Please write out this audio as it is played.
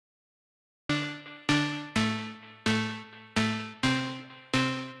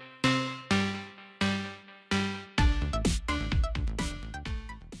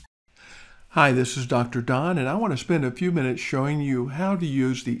Hi, this is Dr. Don, and I want to spend a few minutes showing you how to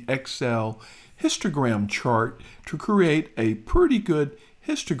use the Excel Histogram Chart to create a pretty good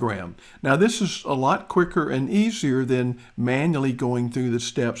histogram. Now, this is a lot quicker and easier than manually going through the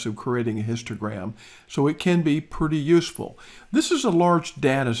steps of creating a histogram, so it can be pretty useful. This is a large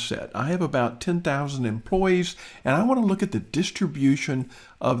data set. I have about 10,000 employees, and I want to look at the distribution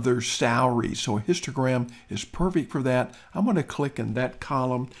of their salaries. So a histogram is perfect for that. I'm going to click in that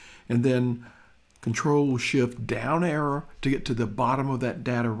column and then Control-Shift down arrow to get to the bottom of that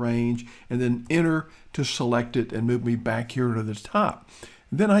data range, and then Enter to select it and move me back here to the top.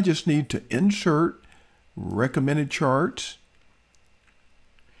 Then I just need to insert recommended charts,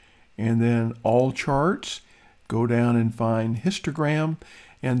 and then all charts, go down and find histogram,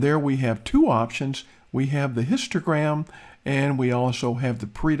 and there we have two options. We have the histogram and we also have the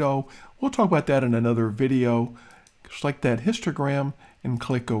Pareto. We'll talk about that in another video. Select that histogram and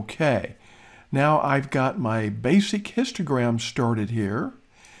click OK. Now I've got my basic histogram started here,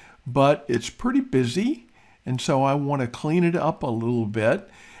 but it's pretty busy, and so I want to clean it up a little bit.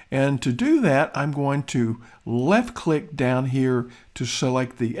 And to do that, I'm going to left-click down here to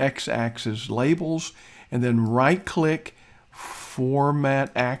select the X-axis labels, and then right-click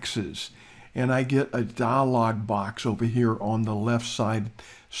Format Axis. And I get a dialog box over here on the left side.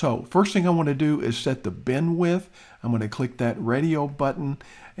 So first thing I want to do is set the bin width. I'm going to click that radio button,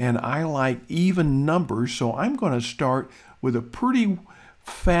 and I like even numbers, so I'm going to start with a pretty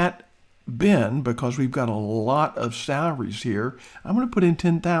fat bin because we've got a lot of salaries here. I'm going to put in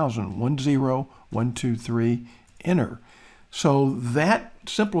 10,000, 1, 0, 1, 2, 3, enter. So that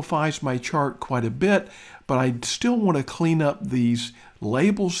simplifies my chart quite a bit, but I still want to clean up these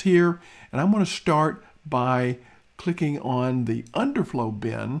labels here, and I'm going to start by clicking on the underflow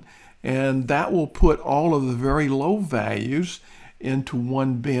bin, and that will put all of the very low values into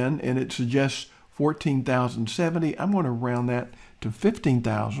one bin, and it suggests 14,070. I'm going to round that to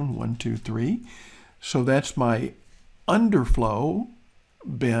 15,000, 1, 2, 3. So that's my underflow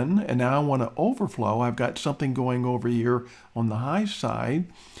bin, and now I want to overflow. I've got something going over here on the high side.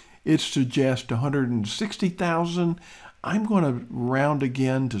 It suggests 160,000. I'm going to round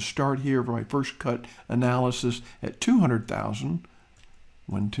again to start here for my first cut analysis at 200,000.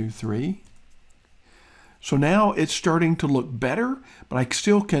 1, 2, 3. So now it's starting to look better, but I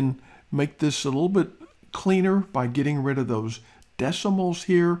still can make this a little bit cleaner by getting rid of those decimals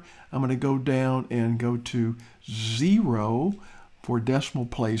here. I'm going to go down and go to 0 for decimal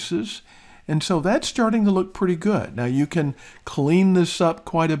places. And so that's starting to look pretty good. Now you can clean this up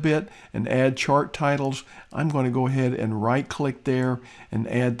quite a bit and add chart titles. I'm going to go ahead and right click there and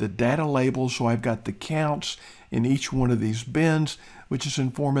add the data labels, so I've got the counts in each one of these bins, which is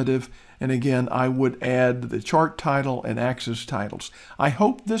informative. And again, I would add the chart title and axis titles. I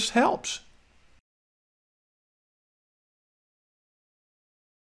hope this helps.